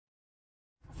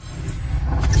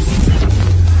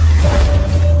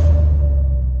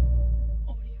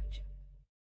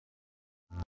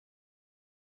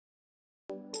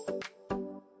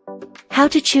How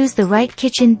to choose the right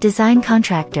kitchen design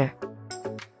contractor.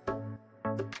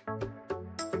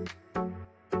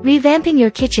 Revamping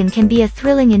your kitchen can be a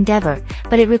thrilling endeavor,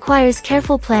 but it requires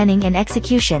careful planning and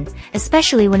execution,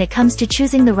 especially when it comes to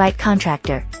choosing the right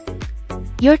contractor.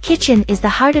 Your kitchen is the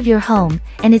heart of your home,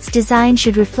 and its design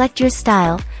should reflect your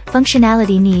style,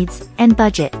 functionality needs, and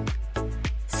budget.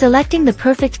 Selecting the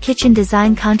perfect kitchen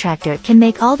design contractor can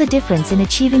make all the difference in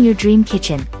achieving your dream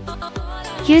kitchen.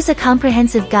 Here's a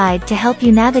comprehensive guide to help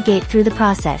you navigate through the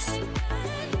process.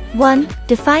 1.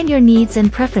 Define your needs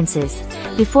and preferences.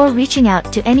 Before reaching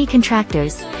out to any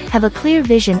contractors, have a clear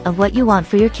vision of what you want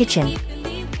for your kitchen.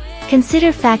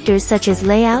 Consider factors such as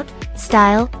layout,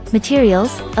 style,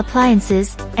 materials,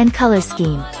 appliances, and color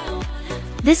scheme.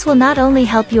 This will not only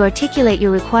help you articulate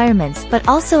your requirements but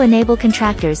also enable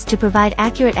contractors to provide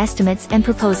accurate estimates and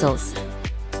proposals.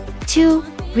 2.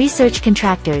 Research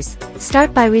contractors.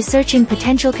 Start by researching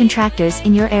potential contractors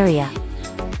in your area.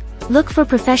 Look for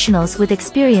professionals with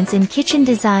experience in kitchen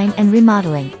design and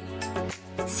remodeling.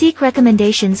 Seek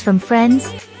recommendations from friends,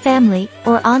 family,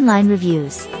 or online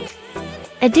reviews.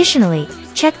 Additionally,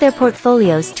 check their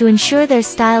portfolios to ensure their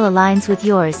style aligns with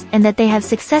yours and that they have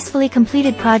successfully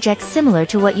completed projects similar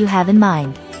to what you have in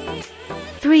mind.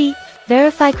 3.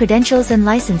 Verify credentials and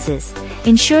licenses.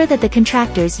 Ensure that the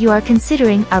contractors you are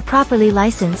considering are properly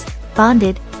licensed,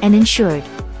 bonded, and insured.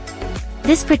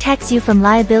 This protects you from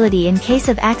liability in case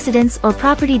of accidents or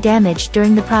property damage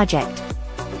during the project.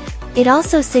 It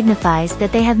also signifies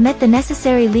that they have met the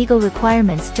necessary legal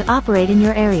requirements to operate in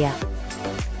your area.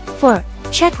 4.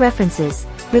 Check references.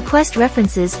 Request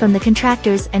references from the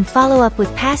contractors and follow up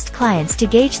with past clients to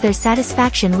gauge their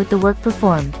satisfaction with the work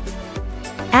performed.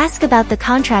 Ask about the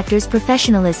contractor's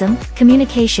professionalism,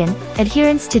 communication,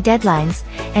 adherence to deadlines,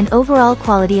 and overall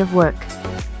quality of work.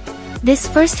 This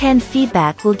first-hand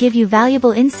feedback will give you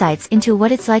valuable insights into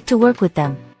what it's like to work with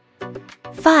them.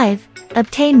 5.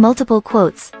 Obtain multiple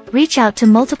quotes. Reach out to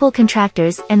multiple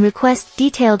contractors and request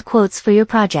detailed quotes for your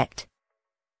project.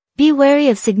 Be wary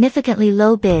of significantly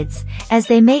low bids, as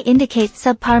they may indicate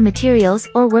subpar materials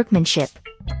or workmanship.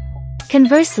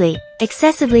 Conversely,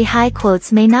 excessively high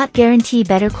quotes may not guarantee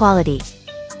better quality.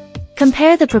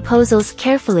 Compare the proposals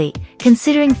carefully,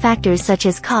 considering factors such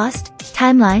as cost,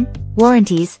 timeline,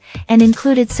 warranties, and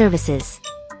included services.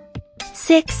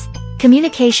 6.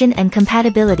 Communication and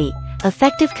compatibility.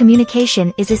 Effective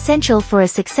communication is essential for a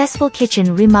successful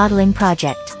kitchen remodeling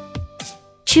project.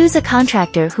 Choose a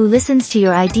contractor who listens to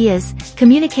your ideas,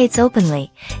 communicates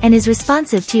openly, and is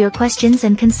responsive to your questions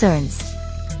and concerns.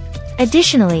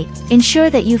 Additionally, ensure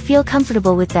that you feel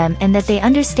comfortable with them and that they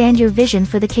understand your vision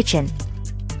for the kitchen.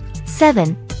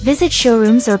 7. Visit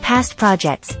showrooms or past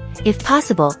projects. If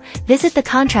possible, visit the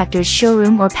contractor's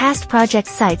showroom or past project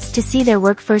sites to see their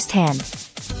work firsthand.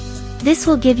 This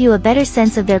will give you a better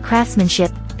sense of their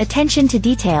craftsmanship, attention to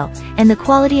detail, and the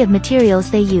quality of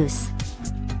materials they use.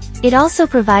 It also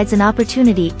provides an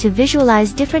opportunity to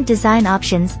visualize different design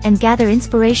options and gather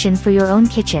inspiration for your own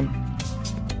kitchen.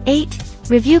 8.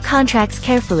 Review contracts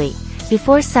carefully.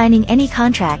 Before signing any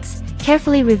contracts,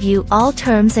 carefully review all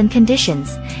terms and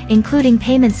conditions, including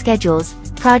payment schedules,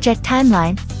 project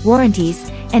timeline,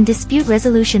 warranties, and dispute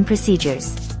resolution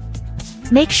procedures.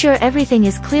 Make sure everything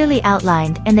is clearly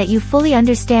outlined and that you fully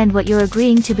understand what you're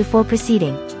agreeing to before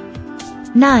proceeding.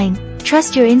 9.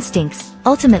 Trust your instincts.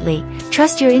 Ultimately,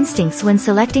 trust your instincts when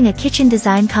selecting a kitchen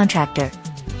design contractor.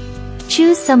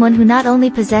 Choose someone who not only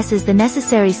possesses the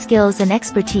necessary skills and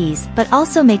expertise but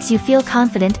also makes you feel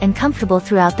confident and comfortable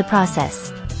throughout the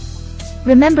process.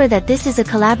 Remember that this is a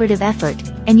collaborative effort,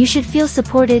 and you should feel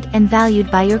supported and valued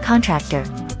by your contractor.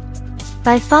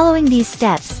 By following these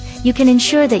steps, you can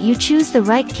ensure that you choose the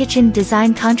right kitchen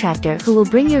design contractor who will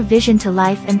bring your vision to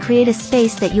life and create a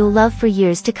space that you'll love for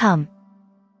years to come.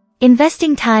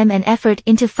 Investing time and effort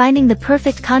into finding the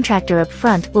perfect contractor up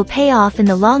front will pay off in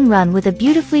the long run with a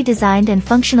beautifully designed and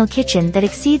functional kitchen that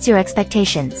exceeds your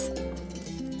expectations.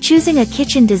 Choosing a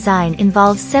kitchen design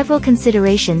involves several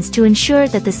considerations to ensure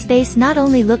that the space not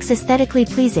only looks aesthetically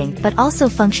pleasing but also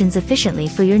functions efficiently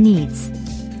for your needs.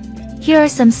 Here are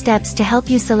some steps to help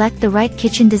you select the right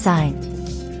kitchen design.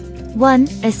 1.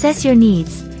 Assess your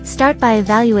needs. Start by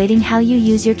evaluating how you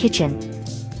use your kitchen.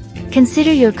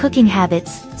 Consider your cooking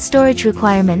habits, storage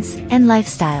requirements, and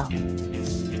lifestyle.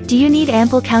 Do you need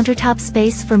ample countertop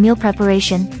space for meal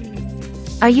preparation?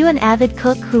 Are you an avid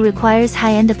cook who requires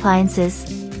high-end appliances?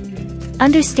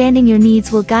 Understanding your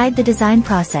needs will guide the design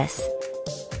process.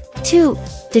 2.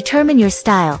 Determine your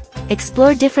style.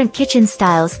 Explore different kitchen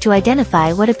styles to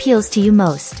identify what appeals to you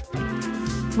most.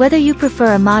 Whether you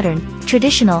prefer a modern,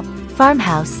 traditional,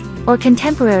 farmhouse, or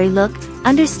contemporary look,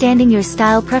 understanding your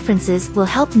style preferences will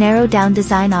help narrow down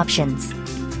design options.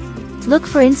 Look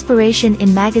for inspiration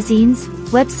in magazines,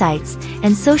 websites,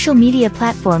 and social media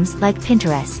platforms like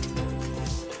Pinterest.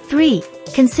 3.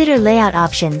 Consider layout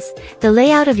options. The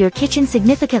layout of your kitchen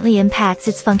significantly impacts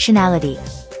its functionality.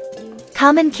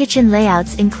 Common kitchen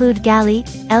layouts include galley,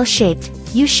 L-shaped,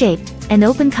 U-shaped, and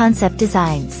open-concept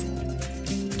designs.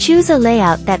 Choose a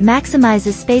layout that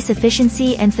maximizes space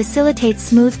efficiency and facilitates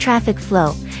smooth traffic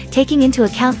flow, taking into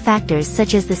account factors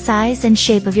such as the size and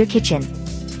shape of your kitchen.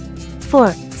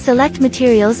 4. Select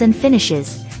materials and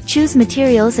finishes. Choose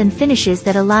materials and finishes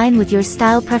that align with your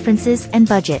style preferences and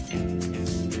budget.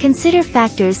 Consider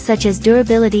factors such as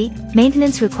durability,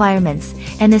 maintenance requirements,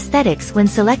 and aesthetics when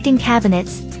selecting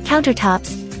cabinets,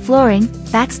 countertops, flooring,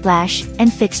 backsplash,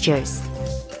 and fixtures.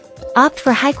 Opt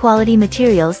for high-quality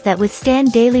materials that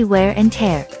withstand daily wear and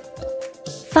tear.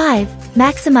 5.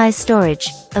 Maximize storage.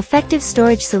 Effective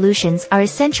storage solutions are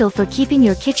essential for keeping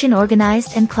your kitchen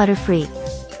organized and clutter-free.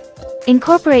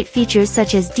 Incorporate features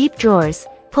such as deep drawers,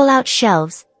 pull-out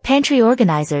shelves, pantry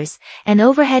organizers, and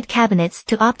overhead cabinets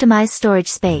to optimize storage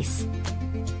space.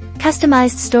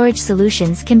 Customized storage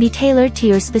solutions can be tailored to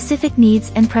your specific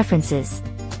needs and preferences.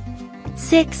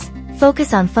 6.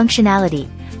 Focus on functionality.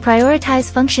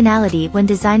 Prioritize functionality when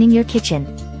designing your kitchen.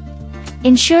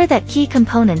 Ensure that key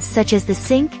components such as the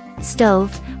sink,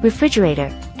 stove,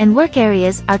 refrigerator, and work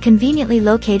areas are conveniently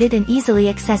located and easily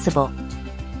accessible.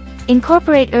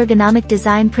 Incorporate ergonomic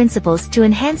design principles to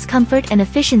enhance comfort and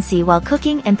efficiency while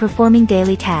cooking and performing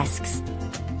daily tasks.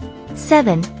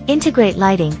 7. Integrate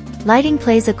lighting. Lighting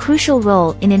plays a crucial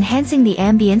role in enhancing the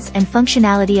ambience and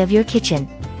functionality of your kitchen.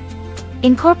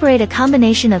 Incorporate a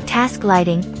combination of task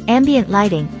lighting, ambient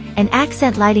lighting, and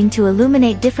accent lighting to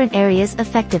illuminate different areas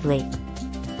effectively.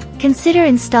 Consider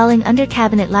installing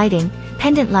under-cabinet lighting,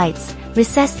 pendant lights,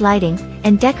 recessed lighting,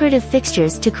 and decorative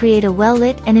fixtures to create a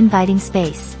well-lit and inviting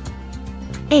space.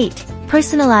 8.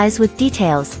 Personalize with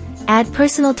details. Add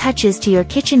personal touches to your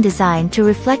kitchen design to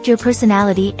reflect your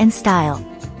personality and style.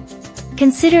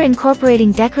 Consider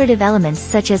incorporating decorative elements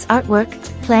such as artwork,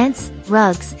 plants,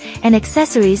 rugs, and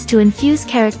accessories to infuse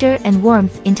character and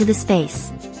warmth into the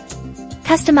space.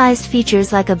 Customized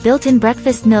features like a built-in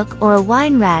breakfast nook or a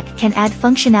wine rack can add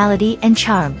functionality and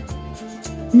charm.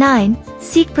 9.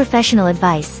 Seek professional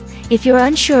advice. If you're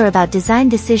unsure about design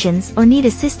decisions or need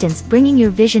assistance bringing your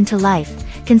vision to life,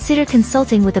 consider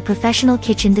consulting with a professional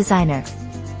kitchen designer.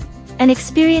 An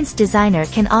experienced designer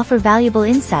can offer valuable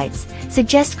insights,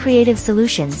 suggest creative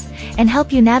solutions, and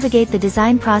help you navigate the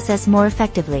design process more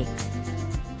effectively.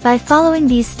 By following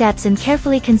these steps and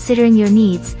carefully considering your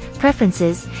needs,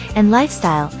 preferences, and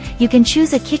lifestyle, you can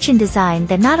choose a kitchen design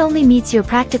that not only meets your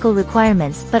practical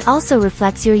requirements but also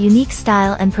reflects your unique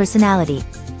style and personality.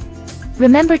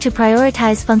 Remember to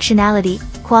prioritize functionality,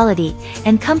 quality,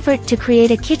 and comfort to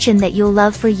create a kitchen that you'll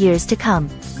love for years to come.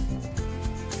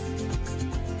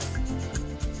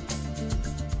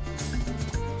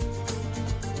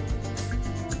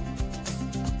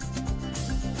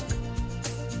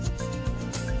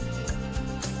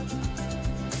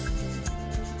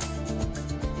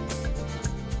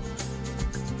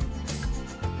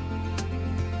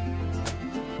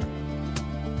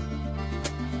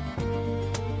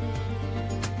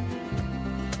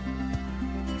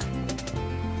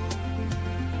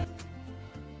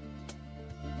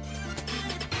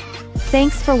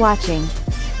 Thanks for watching.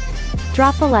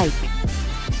 Drop a like,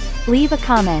 leave a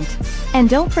comment, and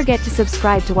don't forget to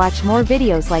subscribe to watch more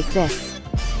videos like this.